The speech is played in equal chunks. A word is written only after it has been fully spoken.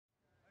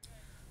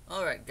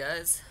Alright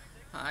guys,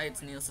 hi,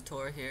 it's Neil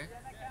Sator here.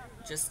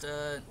 Just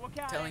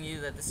telling you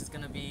that this is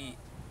gonna be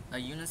a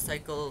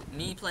unicycle,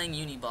 me playing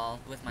Uni Ball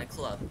with my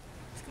club.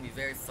 It's gonna be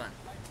very fun.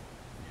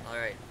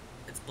 Alright,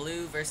 it's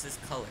blue versus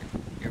colored.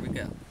 Here we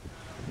go.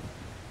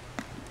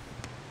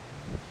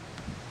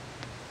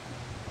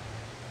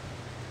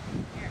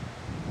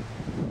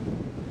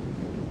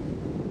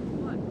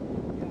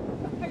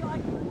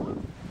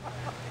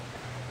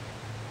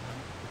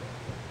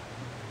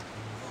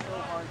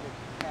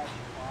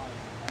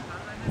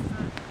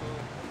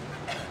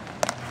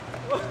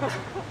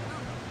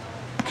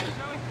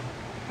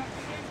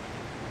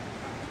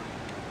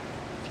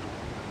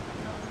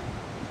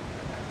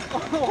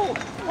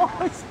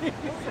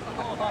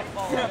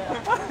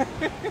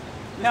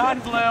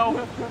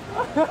 Non-blue.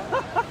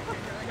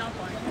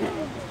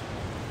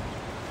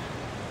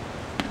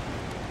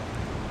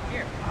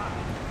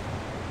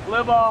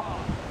 Blue ball.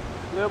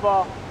 Blue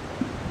ball.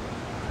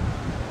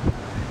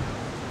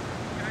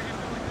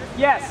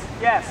 Yes,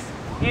 yes.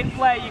 In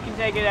play, you can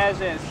take it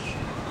as is.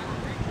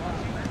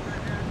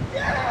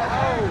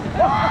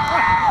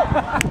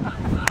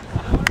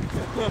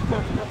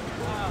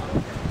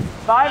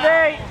 Five,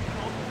 8.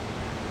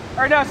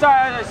 Or no,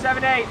 sorry,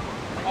 7, 8.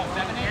 Oh,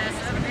 7-8? Yeah,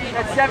 7-8.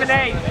 That's 7,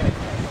 8.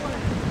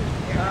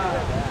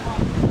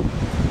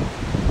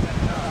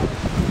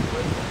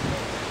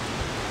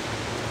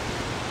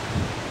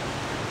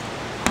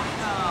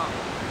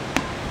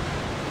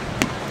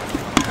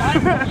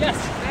 Yes,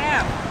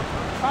 damn.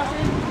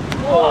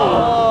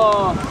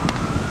 Oh.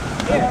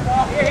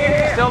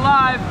 Still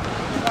live.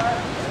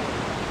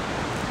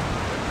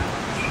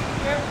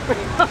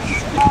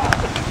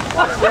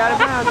 Stay out of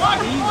bounds.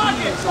 Easy.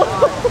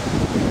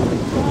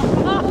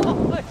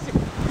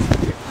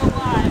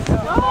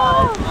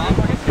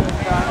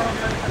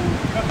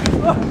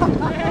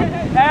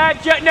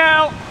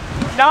 No,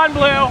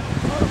 non-blue.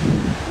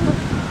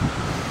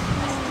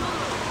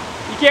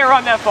 You can't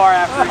run that far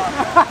after.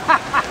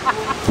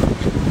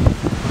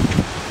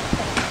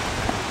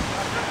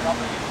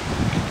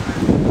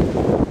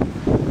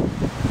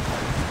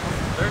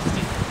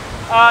 Thirsty.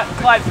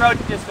 Clyde, throw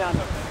it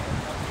dismounted. I'm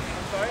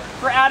sorry?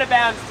 For out of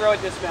bounds, throw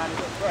it dismounted.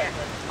 Right.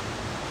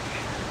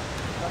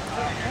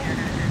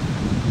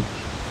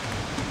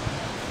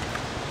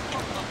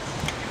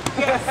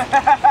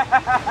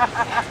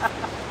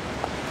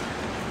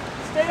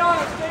 Stay on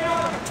it, stay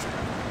on it.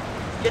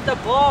 Get the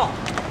ball.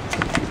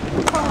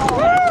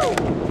 Woo!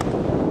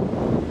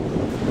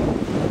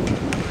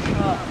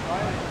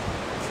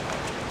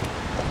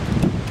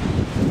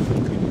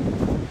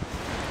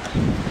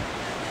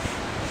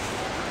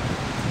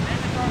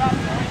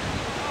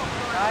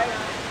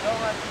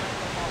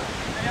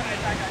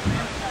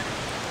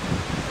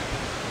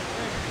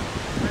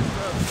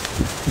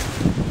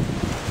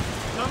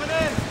 Coming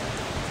in.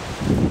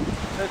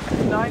 That's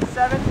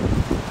 9-7.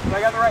 Do I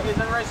got the right? Is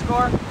that the right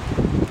score?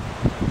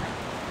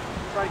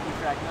 Try to keep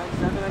track.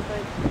 9-7, I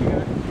think.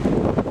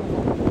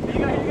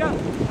 Here you go.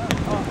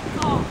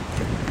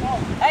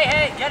 Hey,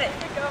 get it.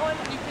 Keep going.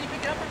 Can you pick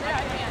it up from there? I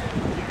can't.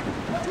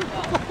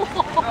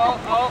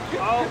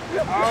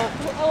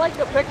 I like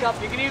the pickup.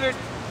 You can either.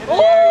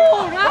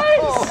 Oh,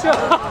 nice!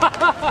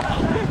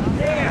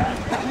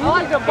 Damn. I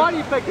like the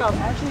bunny pickup.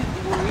 Actually,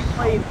 when we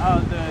played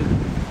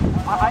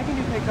I can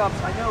do pickups.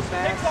 I know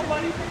Max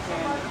and Ethan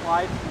and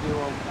Clyde can do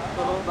them.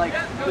 Like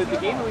the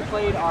game that we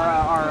played, our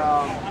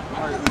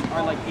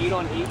like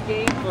 8-on-8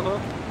 game.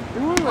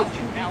 There were like 2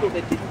 people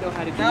that didn't know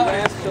how to do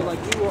that, so like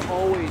we were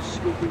always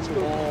scooping the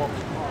ball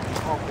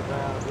off the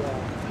ground.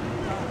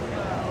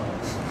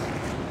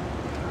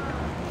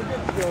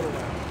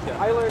 Yeah.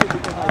 I learned it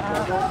because I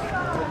juggled,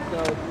 so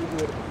it's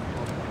easier to.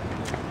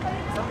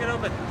 Don't get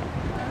open.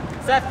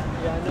 Seth.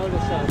 Yeah, I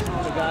noticed some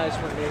of the guys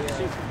when they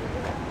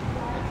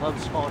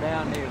clubs fall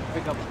down, they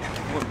pick up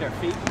with their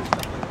feet and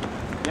stuff like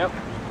that. Yep.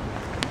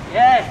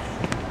 Yes.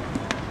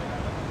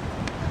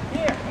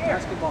 Here.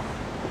 Basketball.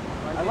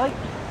 I like.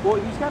 Well,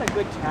 he's got a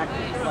good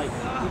tactic. Like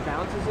he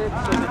bounces it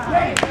so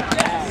that.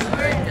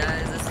 Alright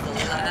guys, this is the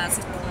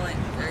last point.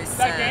 Very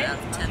sad. Out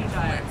of 10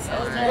 points.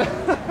 Alright.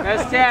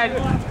 That's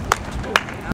 10.